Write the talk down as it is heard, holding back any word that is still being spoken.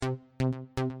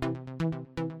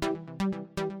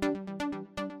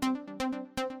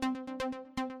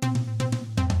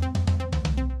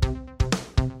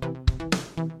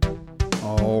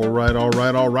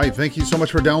right. Thank you so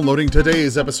much for downloading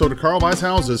today's episode of Carl Buys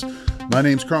Houses. My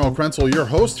name's Carl Krenzel, your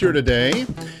host here today.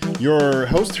 Your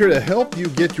host here to help you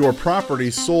get your property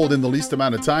sold in the least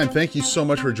amount of time. Thank you so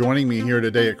much for joining me here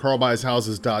today at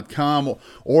carlbuyshouses.com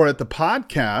or at the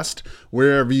podcast,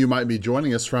 wherever you might be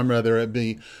joining us from, whether it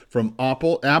be from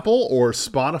Apple or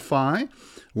Spotify,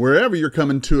 wherever you're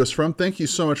coming to us from. Thank you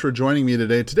so much for joining me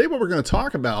today. Today, what we're going to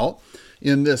talk about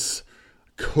in this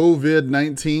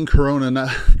COVID-19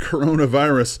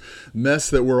 coronavirus mess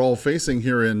that we're all facing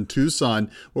here in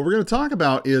Tucson, what we're going to talk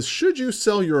about is, should you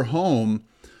sell your home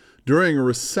during a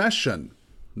recession?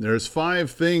 There's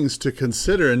 5 things to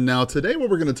consider. And now today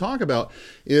what we're going to talk about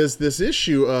is this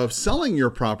issue of selling your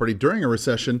property during a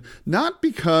recession, not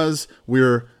because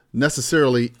we're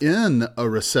necessarily in a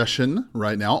recession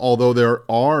right now, although there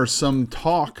are some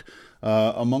talk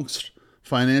amongst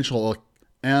financial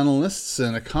analysts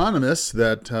and economists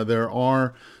that there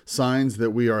are signs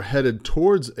that we are headed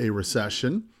towards a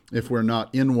recession if we're not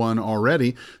in one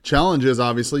already. Challenge is,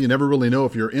 obviously, you never really know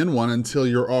if you're in one until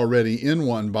you're already in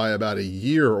one by about a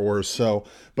year or so.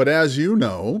 But as you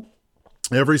know,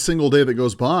 every single day that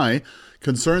goes by,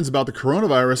 concerns about the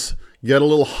coronavirus get a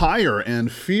little higher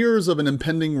and fears of an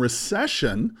impending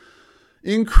recession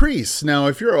increase. Now,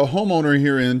 if you're a homeowner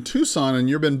here in Tucson and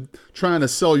you've been trying to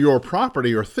sell your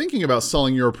property or thinking about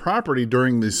selling your property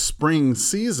during the spring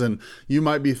season, you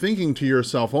might be thinking to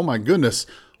yourself, oh my goodness,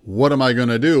 what am I going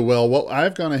to do? Well, what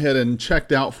I've gone ahead and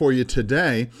checked out for you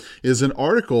today is an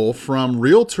article from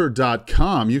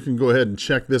Realtor.com. You can go ahead and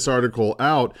check this article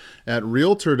out at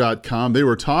Realtor.com. They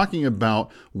were talking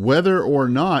about whether or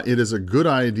not it is a good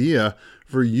idea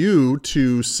for you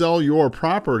to sell your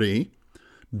property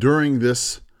during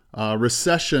this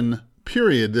recession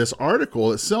period. This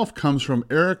article itself comes from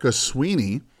Erica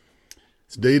Sweeney.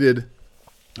 It's dated,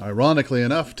 ironically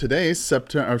enough, today, March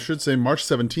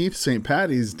 17th, St.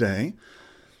 Patty's Day.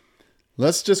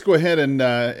 Let's just go ahead and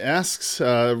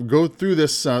go through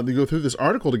this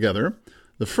article together.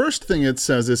 The first thing it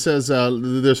says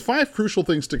there's 5 crucial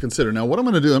things to consider. Now, what I'm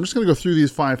going to do, I'm just going to go through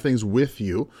these 5 things with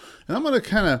you, and I'm going to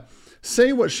kind of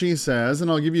say what she says, and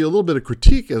I'll give you a little bit of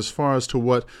critique as far as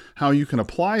to how you can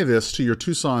apply this to your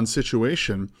Tucson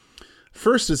situation.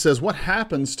 First, it says, what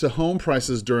happens to home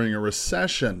prices during a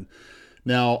recession?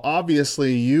 Now,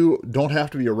 obviously, you don't have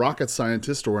to be a rocket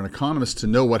scientist or an economist to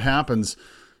know what happens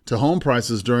to home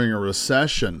prices during a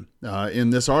recession.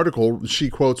 In this article, she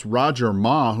quotes Roger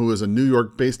Ma, who is a New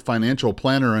York-based financial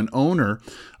planner and owner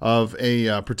of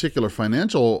a particular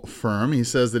financial firm. He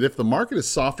says that if the market is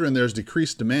softer and there's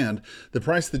decreased demand, the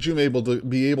price that you may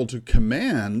be able to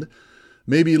command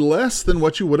may be less than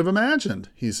what you would have imagined,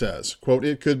 he says. Quote,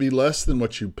 it could be less than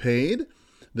what you paid.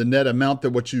 The net amount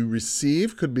that what you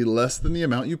receive could be less than the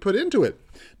amount you put into it.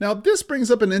 Now, this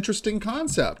brings up an interesting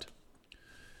concept.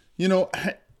 You know,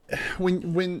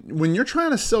 when you're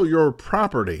trying to sell your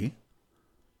property,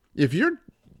 if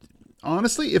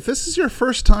this is your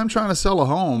first time trying to sell a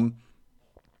home,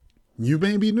 you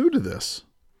may be new to this.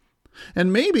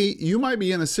 And maybe you might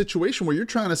be in a situation where you're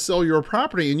trying to sell your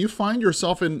property and you find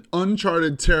yourself in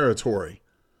uncharted territory,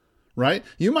 right?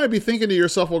 You might be thinking to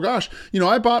yourself, well, gosh,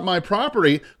 I bought my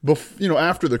property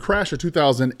after the crash of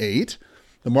 2008.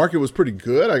 The market was pretty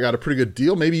good. I got a pretty good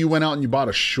deal. Maybe you went out and you bought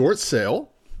a short sale.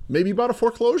 Maybe you bought a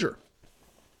foreclosure.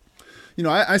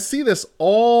 I see this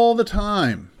all the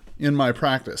time in my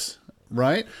practice,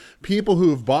 right? People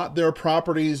who've bought their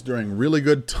properties during really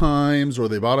good times, or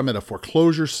they bought them at a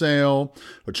foreclosure sale,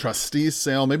 a trustee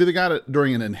sale. Maybe they got it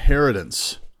during an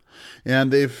inheritance,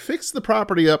 and they've fixed the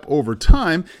property up over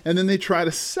time, and then they try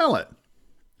to sell it.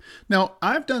 Now,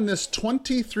 I've done this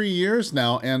 23 years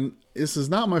now, and this is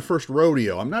not my first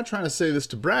rodeo. I'm not trying to say this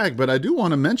to brag, but I do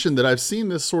want to mention that I've seen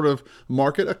this sort of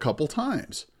market a couple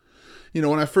times.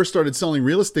 When I first started selling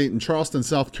real estate in Charleston,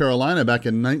 South Carolina back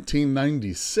in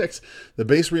 1996, the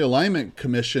Base Realignment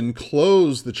Commission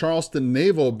closed the Charleston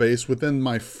Naval Base within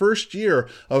my first year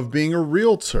of being a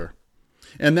realtor.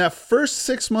 And that first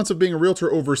 6 months of being a realtor,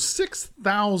 over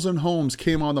 6,000 homes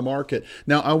came on the market.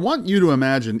 Now, I want you to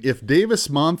imagine if Davis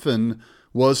Monthan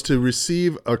was to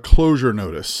receive a closure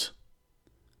notice.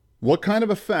 What kind of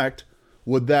effect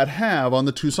would that have on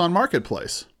the Tucson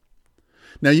marketplace?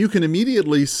 Now, you can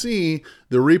immediately see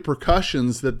the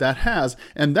repercussions that has,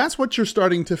 and that's what you're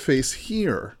starting to face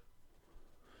here.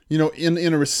 In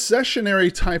a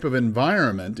recessionary type of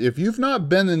environment, if you've not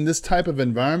been in this type of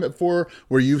environment before,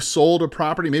 where you've sold a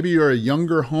property, maybe you're a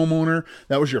younger homeowner,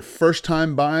 that was your first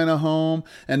time buying a home,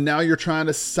 and now you're trying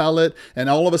to sell it, and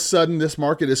all of a sudden this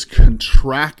market is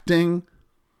contracting,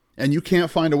 and you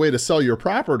can't find a way to sell your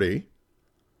property.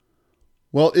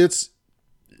 Well, it's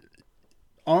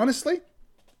honestly,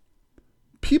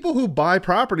 people who buy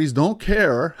properties don't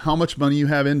care how much money you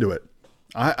have into it.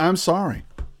 I'm sorry.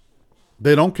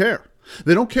 They don't care.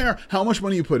 They don't care how much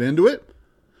money you put into it.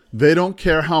 They don't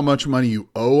care how much money you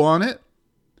owe on it.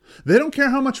 They don't care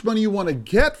how much money you want to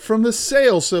get from the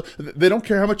sale. So they don't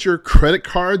care how much your credit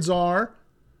cards are.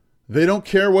 They don't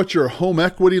care what your home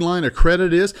equity line of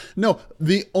credit is. No,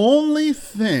 the only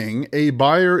thing a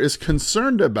buyer is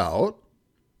concerned about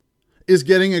is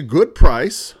getting a good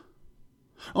price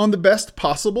on the best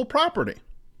possible property.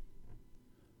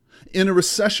 In a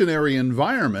recessionary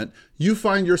environment, you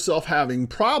find yourself having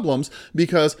problems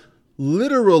because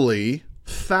literally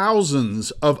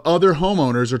thousands of other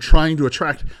homeowners are trying to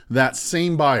attract that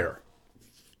same buyer.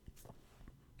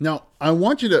 Now, I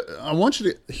want you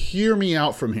to hear me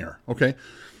out from here, okay?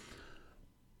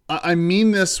 I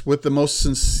mean this with the most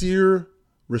sincere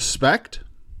respect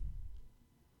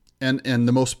and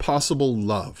the most possible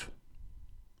love.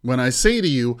 When I say to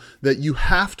you that you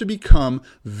have to become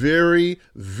very,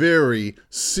 very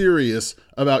serious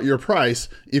about your price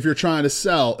if you're trying to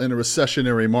sell in a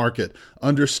recessionary market.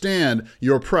 Understand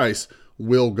your price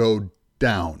will go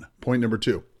down. Point number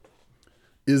 2.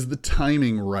 Is the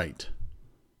timing right?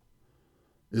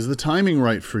 Is the timing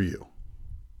right for you?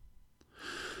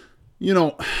 You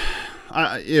know,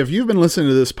 if you've been listening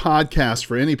to this podcast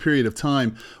for any period of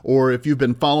time, or if you've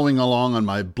been following along on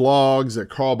my blogs at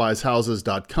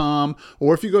carlbuyshouses.com,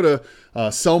 or if you go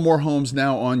to Sell More Homes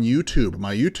Now on YouTube,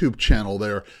 my YouTube channel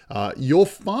there, you'll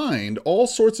find all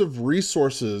sorts of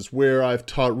resources where I've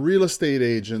taught real estate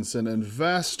agents and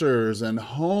investors and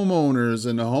homeowners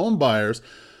and home buyers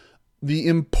the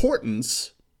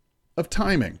importance of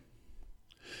timing.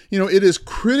 You know, it is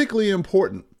critically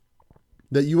important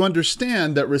that you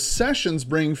understand that recessions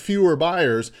bring fewer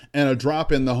buyers and a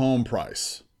drop in the home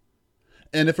price.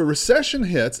 And if a recession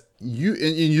hits,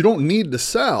 you don't need to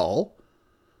sell,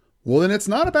 well, then it's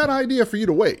not a bad idea for you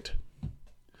to wait.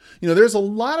 You know, there's a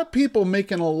lot of people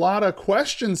making a lot of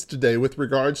questions today with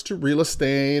regards to real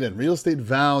estate and real estate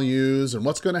values and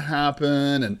what's going to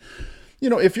happen. And, you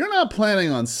know, if you're not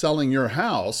planning on selling your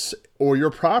house or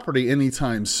your property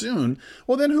anytime soon,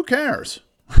 well, then who cares?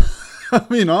 I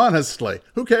mean, honestly,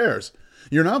 who cares?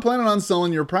 You're not planning on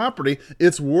selling your property.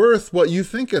 It's worth what you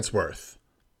think it's worth.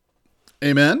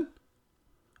 Amen?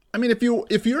 I mean, if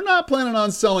you're not planning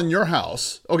on selling your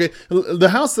house, okay,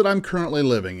 the house that I'm currently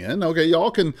living in, okay,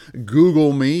 y'all can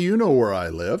Google me. You know where I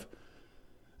live.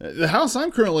 The house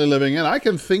I'm currently living in, I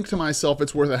can think to myself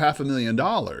it's worth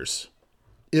 $500,000.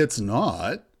 It's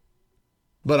not,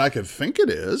 but I could think it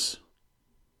is.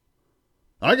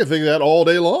 I could think that all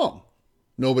day long.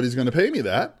 Nobody's going to pay me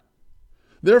that.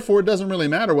 Therefore, it doesn't really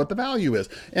matter what the value is.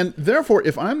 And therefore,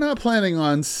 if I'm not planning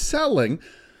on selling,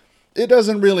 it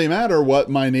doesn't really matter what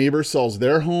my neighbor sells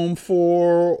their home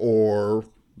for or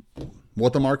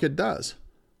what the market does,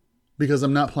 because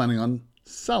I'm not planning on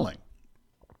selling.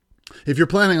 If you're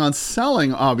planning on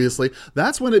selling, obviously,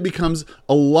 that's when it becomes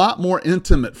a lot more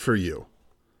intimate for you.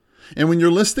 And when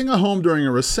you're listing a home during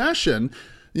a recession,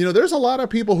 you know, there's a lot of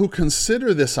people who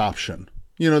consider this option.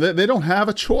 You know, they don't have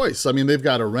a choice. I mean, they've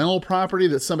got a rental property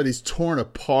that somebody's torn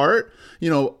apart. You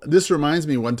know, this reminds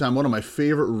me one time, one of my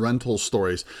favorite rental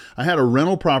stories. I had a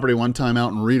rental property one time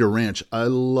out in Rita Ranch. I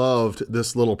loved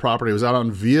this little property. It was out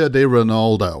on Via de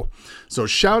Ronaldo. So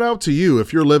shout out to you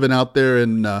if you're living out there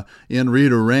in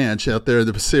Rita Ranch, out there in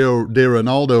the Paseo de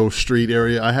Ronaldo Street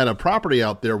area. I had a property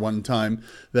out there one time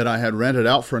that I had rented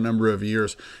out for a number of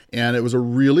years, and it was a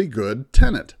really good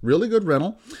tenant, really good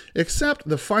rental, except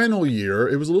the final year,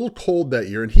 it was a little cold that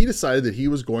year, and he decided that he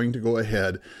was going to go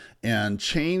ahead and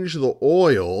change the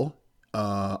oil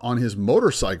on his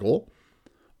motorcycle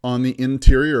on the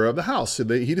interior of the house. So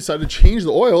he decided to change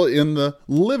the oil in the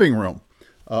living room.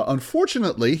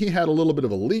 Unfortunately, he had a little bit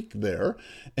of a leak there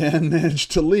and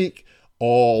managed to leak a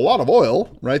lot of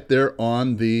oil right there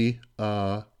on the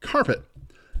carpet.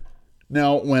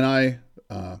 Now, when I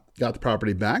got the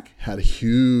property back, had a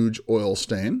huge oil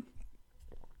stain.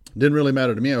 Didn't really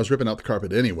matter to me. I was ripping out the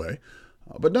carpet anyway.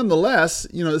 But nonetheless,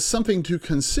 you know, it's something to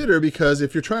consider, because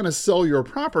if you're trying to sell your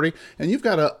property and you've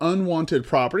got an unwanted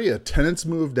property, a tenant's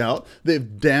moved out,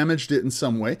 they've damaged it in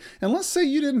some way, and let's say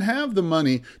you didn't have the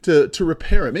money to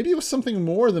repair it. Maybe it was something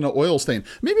more than an oil stain.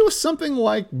 Maybe it was something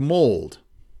like mold.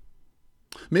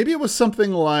 Maybe it was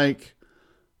something like,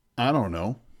 I don't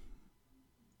know,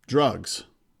 drugs.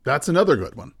 That's another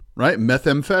good one, right?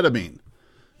 Methamphetamine.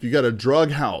 If you got a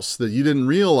drug house that you didn't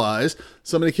realize,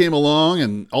 somebody came along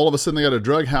and all of a sudden they got a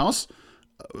drug house,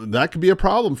 that could be a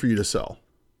problem for you to sell.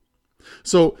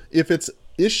 So if it's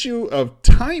issue of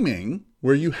timing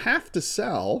where you have to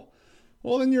sell,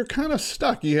 well, then you're kind of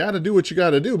stuck. You got to do what you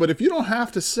got to do. But if you don't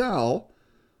have to sell,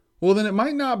 well, then it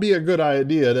might not be a good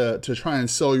idea to try and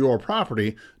sell your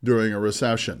property during a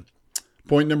recession.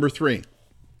 Point number 3.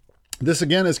 This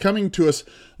again is coming to us.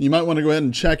 You might want to go ahead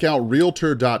and check out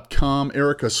Realtor.com.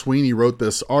 Erica Sweeney wrote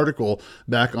this article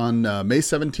back on May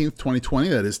 17th, 2020.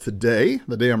 That is today,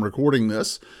 the day I'm recording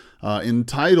this,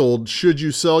 entitled, Should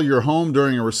You Sell Your Home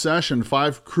During a Recession?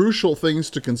 5 Crucial Things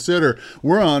to Consider.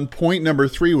 We're on point number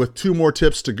 3 with 2 more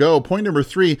tips to go. Point number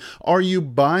 3, are you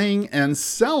buying and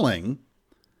selling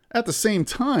at the same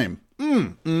time?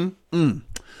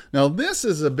 Now, this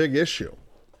is a big issue.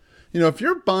 If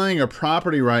you're buying a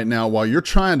property right now while you're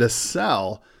trying to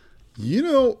sell,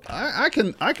 I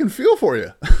can feel for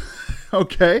you.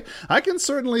 Okay? I can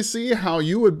certainly see how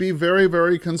you would be very,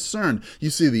 very concerned. You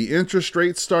see the interest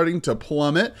rates starting to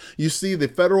plummet. You see the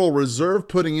Federal Reserve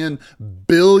putting in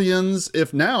billions,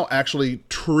 if now actually $1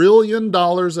 trillion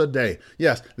a day.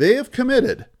 Yes, they have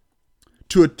committed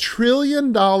to $1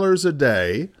 trillion a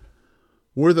day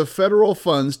worth of federal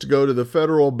funds to go to the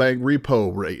federal bank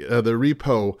repo rate, the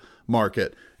repo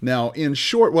market. Now, in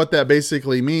short, what that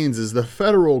basically means is the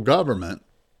federal government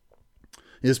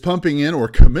is pumping in, or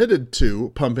committed to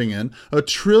pumping in, $1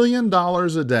 trillion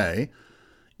a day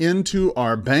into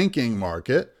our banking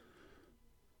market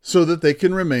so that they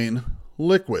can remain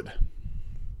liquid.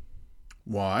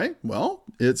 Why? Well,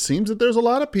 it seems that there's a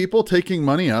lot of people taking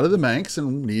money out of the banks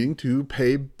and needing to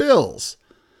pay bills,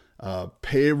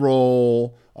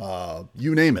 payroll,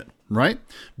 you name it. Right?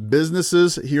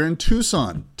 Businesses here in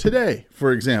Tucson today,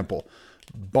 for example,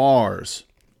 bars,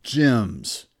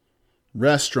 gyms,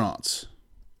 restaurants,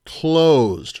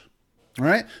 closed,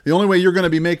 right? The only way you're going to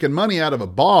be making money out of a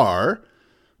bar,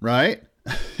 right,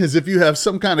 is if you have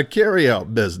some kind of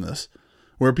carry-out business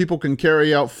where people can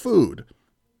carry out food,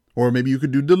 or maybe you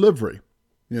could do delivery,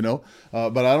 but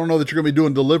I don't know that you're going to be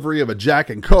doing delivery of a Jack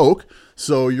and Coke,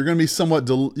 so you're going to be somewhat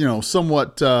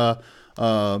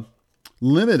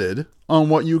limited on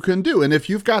what you can do. And if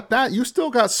you've got that, you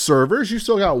still got servers, you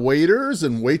still got waiters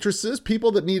and waitresses,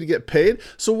 people that need to get paid.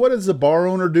 So what does the bar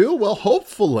owner do? Well,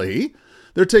 hopefully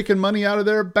they're taking money out of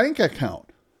their bank account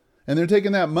and they're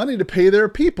taking that money to pay their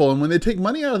people. And when they take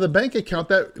money out of the bank account,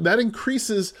 that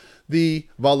increases the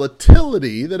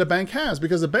volatility that a bank has,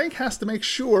 because a bank has to make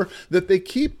sure that they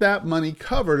keep that money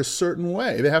covered a certain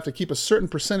way. They have to keep a certain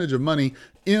percentage of money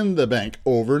in the bank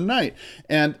overnight.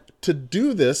 And to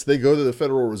do this, they go to the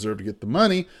Federal Reserve to get the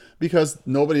money because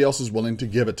nobody else is willing to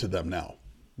give it to them now.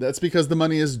 That's because the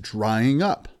money is drying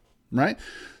up, right?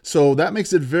 So that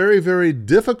makes it very, very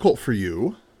difficult for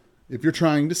you if you're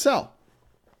trying to sell.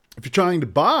 If you're trying to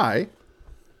buy,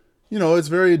 it's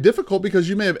very difficult because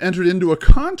you may have entered into a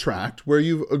contract where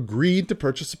you've agreed to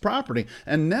purchase a property.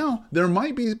 And now there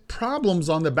might be problems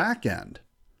on the back end.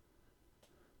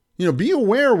 Be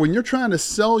aware when you're trying to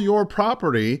sell your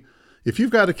property, if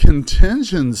you've got a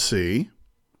contingency,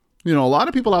 a lot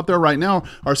of people out there right now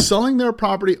are selling their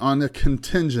property on a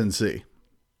contingency,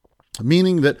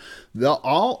 meaning that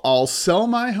I'll sell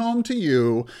my home to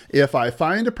you if I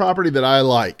find a property that I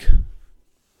like.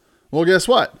 Well, guess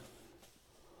what?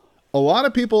 A lot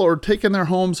of people are taking their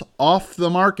homes off the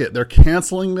market. They're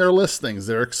canceling their listings.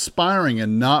 They're expiring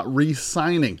and not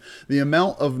re-signing. The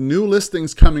amount of new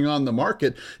listings coming on the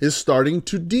market is starting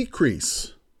to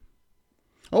decrease.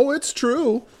 Oh, it's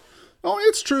true.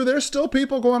 There's still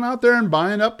people going out there and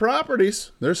buying up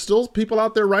properties. There's still people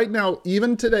out there right now,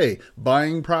 even today,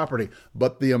 buying property.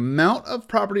 But the amount of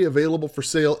property available for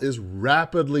sale is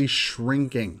rapidly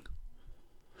shrinking.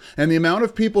 And the amount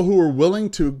of people who are willing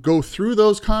to go through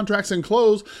those contracts and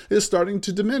close is starting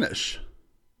to diminish.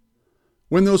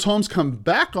 When those homes come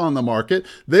back on the market,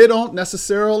 they don't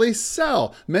necessarily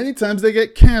sell. Many times they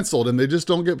get canceled and they just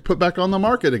don't get put back on the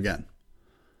market again.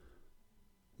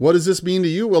 What does this mean to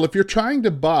you? Well, if you're trying to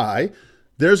buy,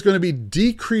 there's going to be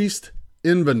decreased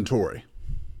inventory.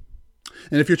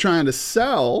 And if you're trying to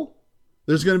sell,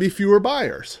 there's going to be fewer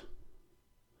buyers,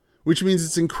 which means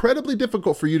it's incredibly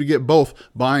difficult for you to get both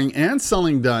buying and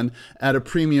selling done at a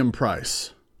premium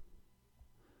price.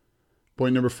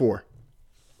 Point number 4.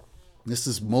 This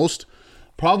is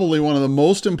probably one of the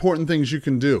most important things you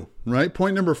can do, right?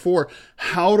 Point number 4,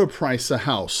 how to price a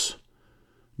house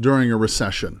during a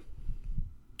recession.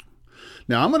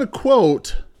 Now, I'm going to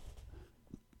quote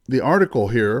the article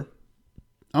here.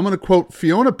 I'm going to quote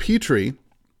Fiona Petrie,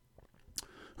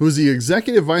 who's the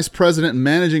Executive Vice President and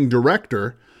Managing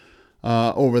Director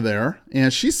over there.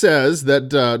 And she says that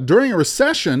during a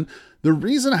recession, the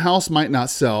reason a house might not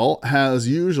sell has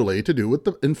usually to do with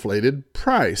the inflated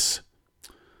price.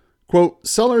 Quote,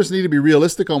 sellers need to be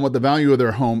realistic on what the value of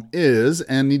their home is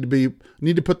and need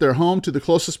to put their home to the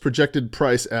closest projected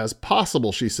price as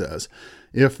possible, she says.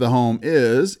 If the home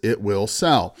is, it will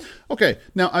sell. Okay,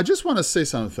 now I just want to say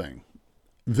something.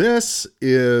 This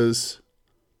is,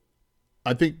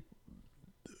 I think,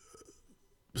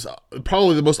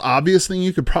 probably the most obvious thing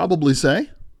you could probably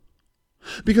say,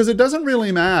 because it doesn't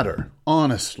really matter,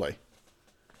 honestly.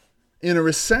 In a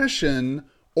recession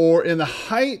or in the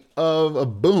height of a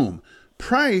boom,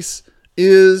 price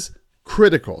is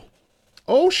critical.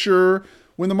 Oh, sure,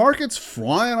 when the market's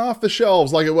flying off the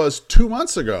shelves like it was 2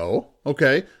 months ago,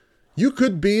 okay, you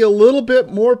could be a little bit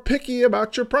more picky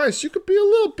about your price. You could be a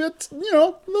little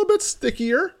bit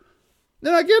stickier.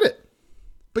 And I get it.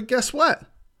 But guess what?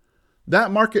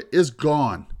 That market is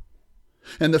gone.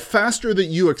 And the faster that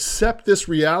you accept this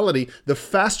reality, the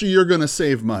faster you're going to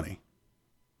save money.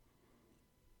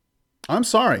 I'm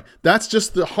sorry. That's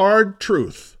just the hard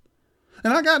truth.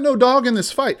 And I got no dog in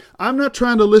this fight. I'm not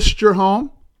trying to list your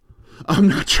home. I'm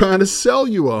not trying to sell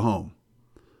you a home.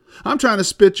 I'm trying to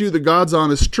spit you the God's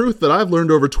honest truth that I've learned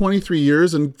over 23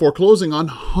 years in foreclosing on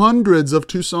hundreds of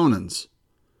Tucsonans.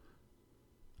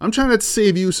 I'm trying to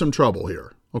save you some trouble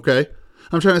here, okay?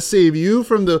 I'm trying to save you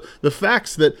from the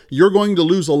facts that you're going to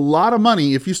lose a lot of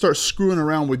money if you start screwing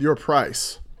around with your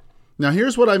price. Now,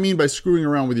 here's what I mean by screwing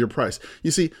around with your price.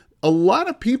 You see, a lot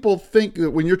of people think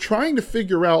that when you're trying to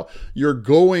figure out your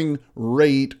going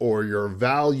rate or your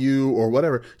value or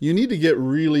whatever, you need to get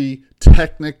really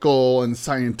technical and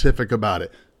scientific about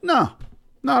it. No,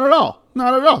 not at all.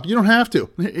 Not at all. You don't have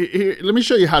to. Here, let me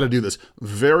show you how to do this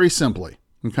very simply.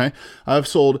 Okay. I've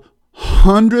sold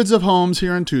hundreds of homes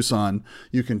here in Tucson.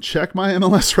 You can check my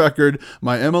MLS record.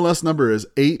 My MLS number is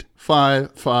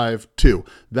 8552.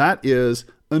 That is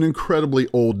an incredibly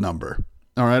old number.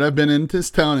 All right, I've been in this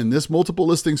town in this multiple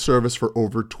listing service for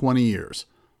over 20 years.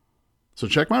 So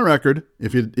check my record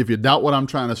if you doubt what I'm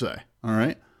trying to say. All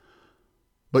right.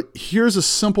 But here's a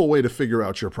simple way to figure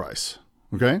out your price.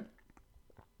 Okay.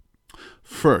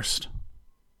 First,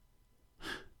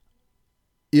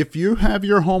 if you have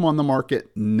your home on the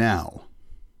market now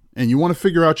and you want to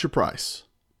figure out your price,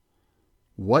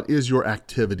 what is your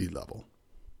activity level?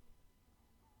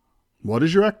 What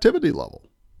is your activity level?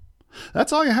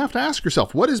 That's all you have to ask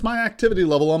yourself. What is my activity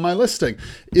level on my listing?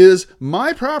 Is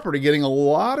my property getting a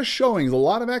lot of showings, a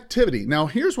lot of activity? Now,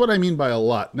 here's what I mean by a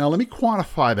lot. Now, let me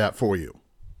quantify that for you.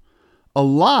 A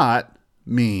lot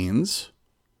means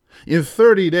in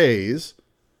 30 days,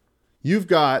 you've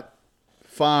got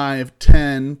 5,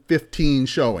 10, 15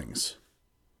 showings.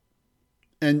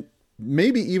 And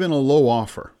maybe even a low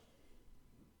offer.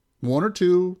 1 or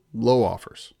 2 low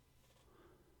offers.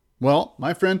 Well,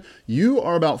 my friend, you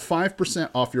are about 5%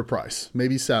 off your price,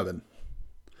 maybe 7.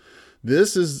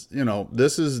 This is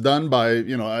done by,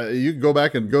 you can go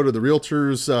back and go to the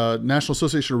Realtors, National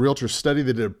Association of Realtors study.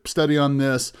 They did a study on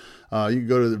this. You can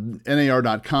go to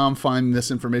NAR.com, find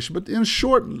this information. But in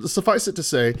short, suffice it to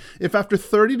say, if after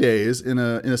 30 days in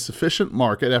a sufficient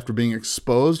market, after being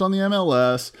exposed on the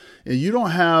MLS, and you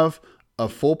don't have a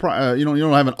full price, you don't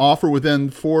have an offer within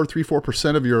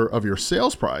 4% of your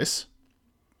sales price,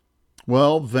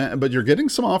 well, but you're getting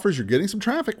some offers, you're getting some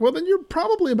traffic, well, then you're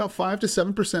probably about 5 to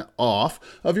 7% off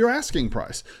of your asking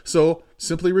price. So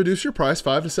simply reduce your price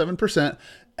 5 to 7%,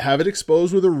 have it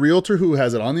exposed with a realtor who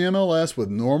has it on the MLS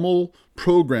with normal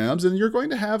programs, and you're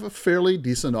going to have a fairly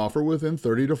decent offer within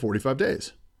 30 to 45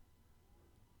 days.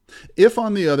 If,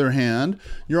 on the other hand,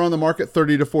 you're on the market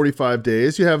 30 to 45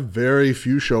 days, you have very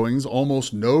few showings,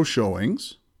 almost no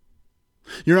showings,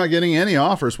 you're not getting any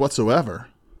offers whatsoever,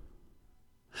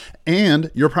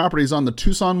 and your property is on the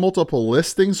Tucson Multiple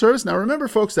Listing Service. Now remember,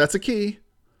 folks, that's a key.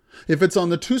 If it's on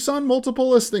the Tucson Multiple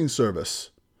Listing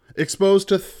Service, exposed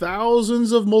to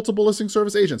thousands of multiple listing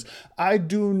service agents, I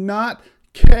do not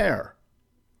care.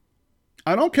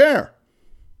 I don't care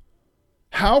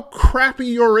how crappy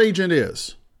your agent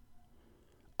is.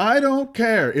 I don't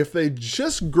care if they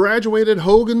just graduated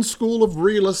Hogan School of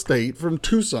Real Estate from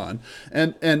Tucson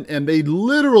and they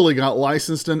literally got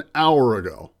licensed an hour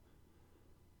ago.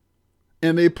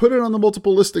 And they put it on the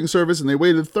multiple listing service and they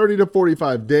waited 30 to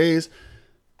 45 days.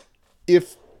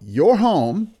 If your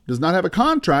home does not have a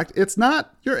contract, it's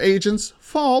not your agent's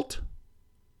fault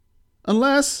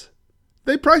unless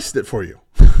they priced it for you.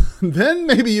 Then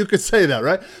maybe you could say that,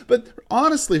 right? But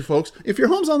honestly, folks, if your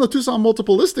home's on the Tucson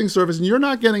Multiple Listing Service and you're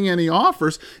not getting any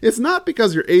offers, it's not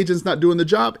because your agent's not doing the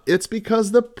job. It's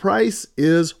because the price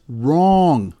is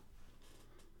wrong.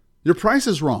 Your price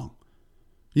is wrong.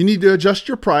 You need to adjust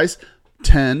your price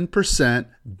 10%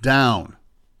 down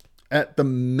at the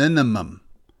minimum,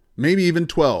 maybe even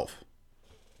 12.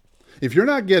 If you're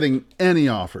not getting any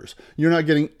offers, you're not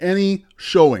getting any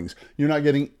showings, you're not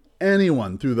getting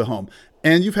anyone through the home,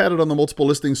 and you've had it on the multiple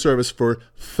listing service for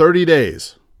 30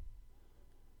 days,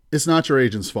 it's not your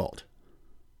agent's fault.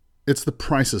 It's the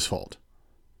price's fault.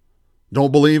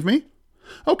 Don't believe me?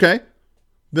 Okay,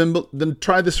 then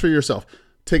try this for yourself.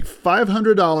 Take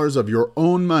 $500 of your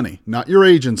own money, not your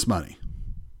agent's money,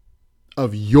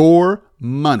 of your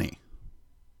money.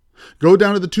 Go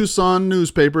down to the Tucson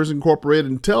Newspapers Incorporated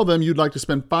and tell them you'd like to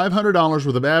spend $500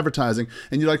 worth of advertising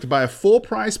and you'd like to buy a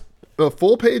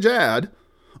full-page ad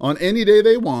on any day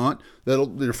they want. Your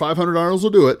 $500 will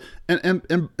do it,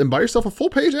 and buy yourself a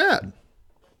full-page ad.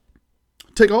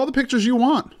 Take all the pictures you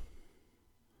want.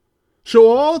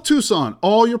 Show all of Tucson,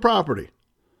 all your property,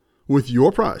 with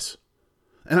your price.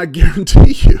 And I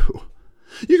guarantee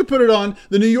you could put it on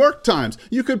the New York Times.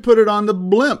 You could put it on the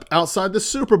blimp outside the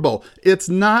Super Bowl. It's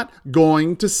not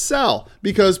going to sell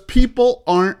because people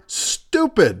aren't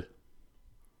stupid.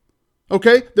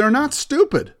 Okay? They're not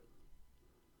stupid.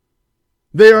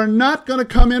 They are not going to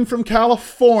come in from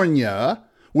California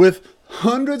with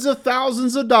hundreds of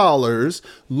thousands of dollars,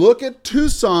 look at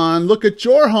Tucson, look at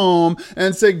your home,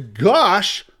 and say,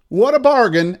 gosh, what a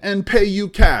bargain, and pay you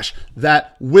cash.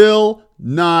 That will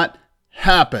not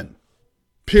happen.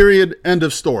 Period. End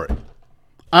of story.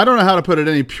 I don't know how to put it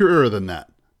any purer than that.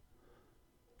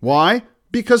 Why?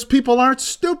 Because people aren't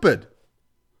stupid.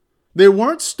 They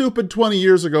weren't stupid 20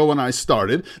 years ago when I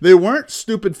started. They weren't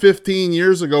stupid 15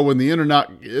 years ago when the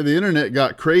internet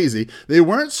got crazy. They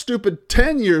weren't stupid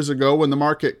 10 years ago when the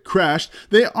market crashed.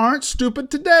 They aren't stupid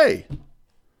today.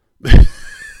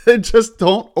 They just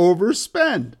don't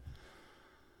overspend.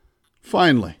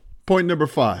 Finally, point number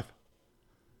 5.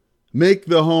 Make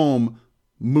the home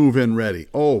move-in ready.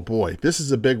 Oh boy, this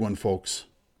is a big one, folks.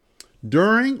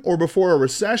 During or before a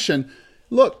recession,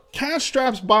 look,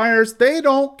 cash-strapped buyers, they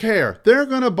don't care. They're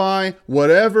going to buy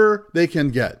whatever they can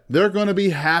get. They're going to be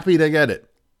happy to get it.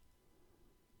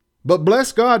 But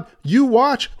bless God, you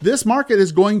watch, this market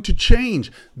is going to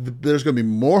change. There's going to be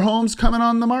more homes coming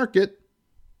on the market.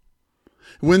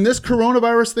 When this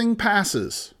coronavirus thing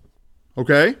passes,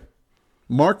 okay?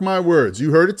 Mark my words.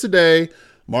 You heard it today,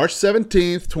 March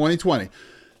 17th, 2020.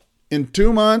 In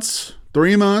 2 months,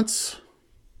 3 months,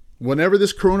 whenever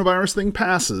this coronavirus thing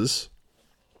passes,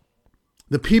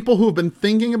 the people who have been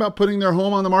thinking about putting their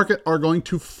home on the market are going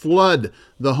to flood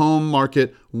the home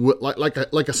market like a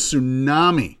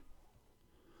tsunami.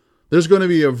 There's going to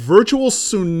be a virtual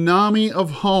tsunami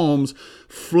of homes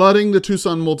flooding the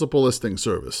Tucson multiple listing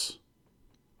service.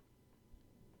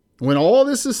 When all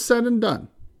this is said and done,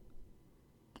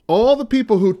 all the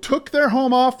people who took their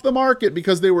home off the market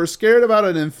because they were scared about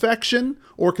an infection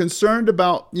or concerned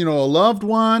about, a loved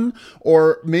one,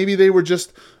 or maybe they were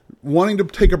just wanting to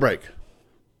take a break.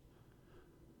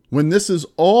 When this is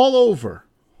all over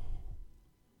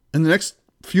in the next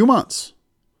few months,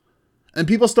 and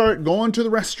people start going to the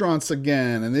restaurants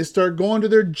again, and they start going to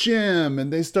their gym,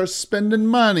 and they start spending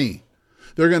money,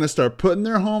 they're going to start putting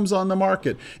their homes on the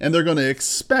market, and they're going to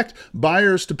expect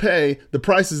buyers to pay the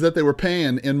prices that they were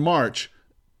paying in March.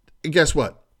 And guess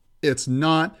what? It's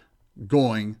not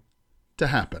going to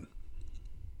happen.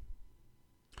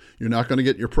 You're not going to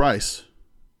get your price.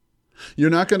 You're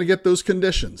not going to get those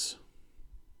conditions.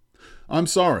 I'm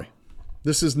sorry.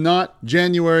 This is not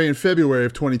January and February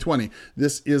of 2020.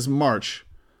 This is March.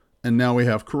 And now we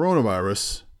have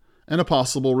coronavirus and a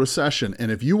possible recession.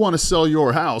 And if you want to sell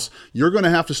your house, you're going to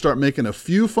have to start making a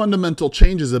few fundamental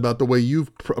changes about the way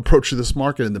you've approached this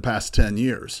market in the past 10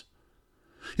 years.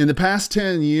 In the past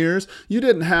 10 years, you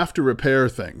didn't have to repair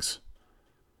things.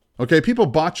 Okay, people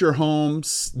bought your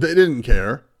homes. They didn't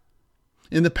care.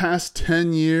 In the past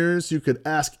 10 years, you could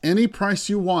ask any price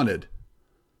you wanted,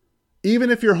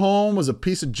 even if your home was a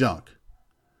piece of junk,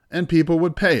 and people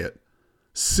would pay it.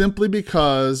 Simply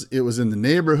because it was in the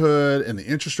neighborhood and the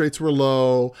interest rates were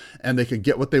low and they could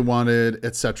get what they wanted,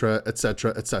 etc.,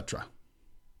 etc., etc.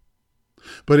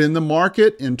 But in the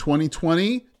market in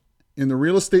 2020, in the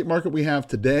real estate market we have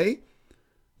today,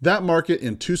 that market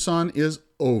in Tucson is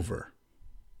over.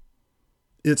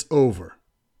 It's over.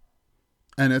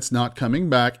 And it's not coming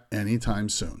back anytime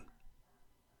soon.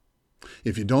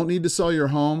 If you don't need to sell your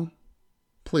home,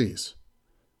 please,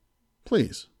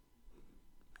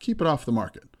 keep it off the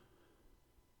market.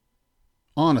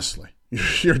 Honestly,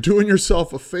 you're doing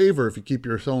yourself a favor if you keep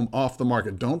your home off the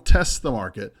market. Don't test the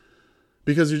market,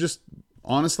 because you're just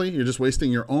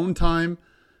wasting your own time,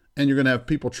 and you're going to have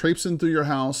people traipsing through your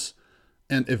house,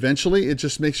 and eventually it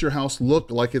just makes your house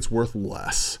look like it's worth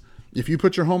less. If you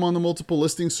put your home on the multiple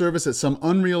listing service at some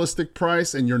unrealistic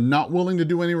price and you're not willing to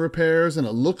do any repairs and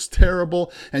it looks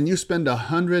terrible and you spend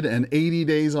 180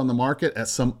 days on the market at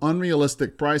some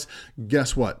unrealistic price,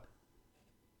 guess what?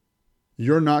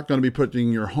 You're not going to be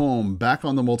putting your home back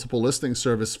on the multiple listing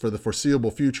service for the foreseeable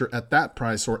future at that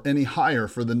price or any higher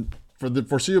for the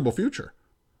foreseeable future.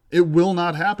 It will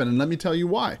not happen. And let me tell you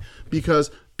why.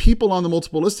 Because people on the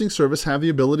multiple listing service have the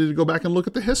ability to go back and look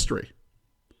at the history.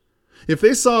 If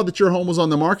they saw that your home was on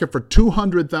the market for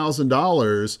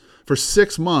 $200,000 for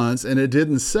 6 months and it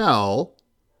didn't sell,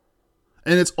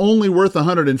 and it's only worth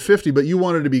 $150,000, but you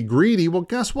wanted to be greedy, well,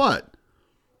 guess what?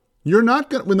 You're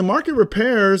not going, when the market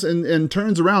repairs and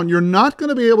turns around, you're not going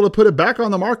to be able to put it back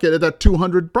on the market at that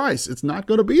 $200,000 price. It's not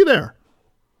going to be there.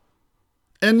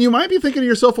 And you might be thinking to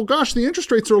yourself, well, gosh, the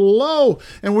interest rates are low,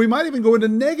 and we might even go into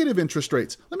negative interest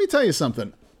rates. Let me tell you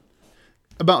something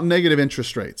about negative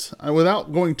interest rates.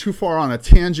 Without going too far on a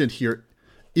tangent here,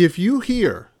 if you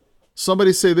hear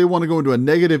somebody say they want to go into a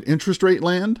negative interest rate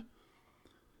land,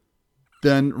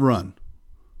 then run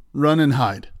and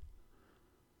hide.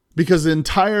 Because the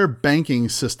entire banking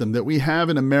system that we have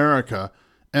in America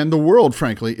and the world,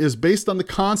 frankly, is based on the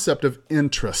concept of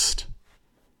interest.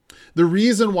 The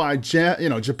reason why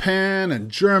Japan and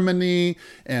Germany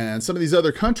and some of these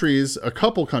other countries, a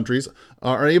couple countries,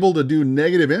 are able to do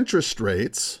negative interest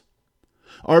rates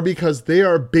are because they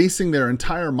are basing their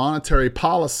entire monetary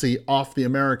policy off the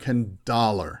American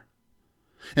dollar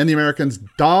and the American's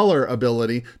dollar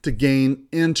ability to gain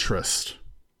interest.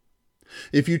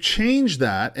 If you change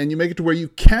that and you make it to where you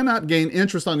cannot gain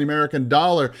interest on the American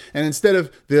dollar, and instead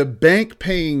of the bank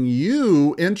paying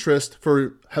you interest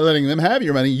for letting them have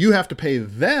your money, you have to pay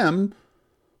them,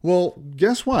 well,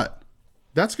 guess what?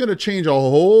 That's going to change a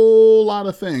whole lot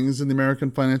of things in the American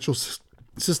financial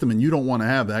system, and you don't want to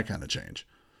have that kind of change.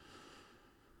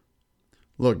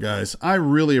 Look, guys, I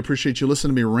really appreciate you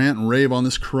listening to me rant and rave on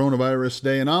this coronavirus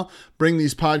day, and I'll bring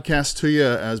these podcasts to you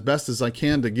as best as I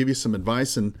can to give you some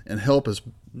advice and help.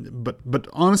 But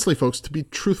honestly, folks, to be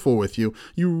truthful with you,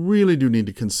 you really do need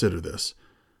to consider this.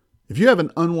 If you have an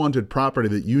unwanted property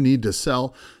that you need to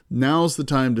sell, now's the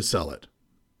time to sell it.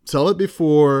 Sell it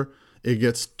before it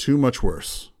gets too much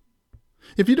worse.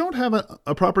 If you don't have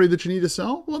a property that you need to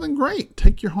sell, well, then great.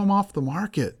 Take your home off the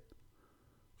market.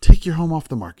 Take your home off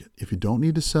the market. If you don't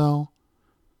need to sell,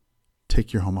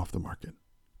 take your home off the market.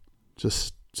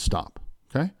 Just stop,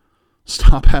 okay?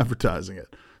 Stop advertising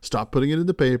it. Stop putting it in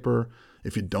the paper.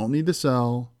 If you don't need to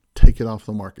sell, take it off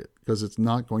the market because it's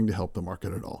not going to help the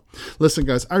market at all. Listen,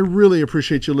 guys, I really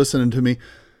appreciate you listening to me.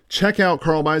 Check out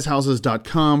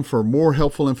carlbuyshouses.com for more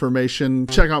helpful information.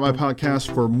 Check out my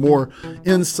podcast for more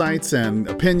insights and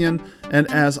opinion.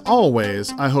 And as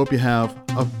always, I hope you have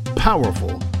a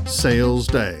powerful sales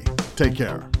day. Take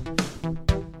care.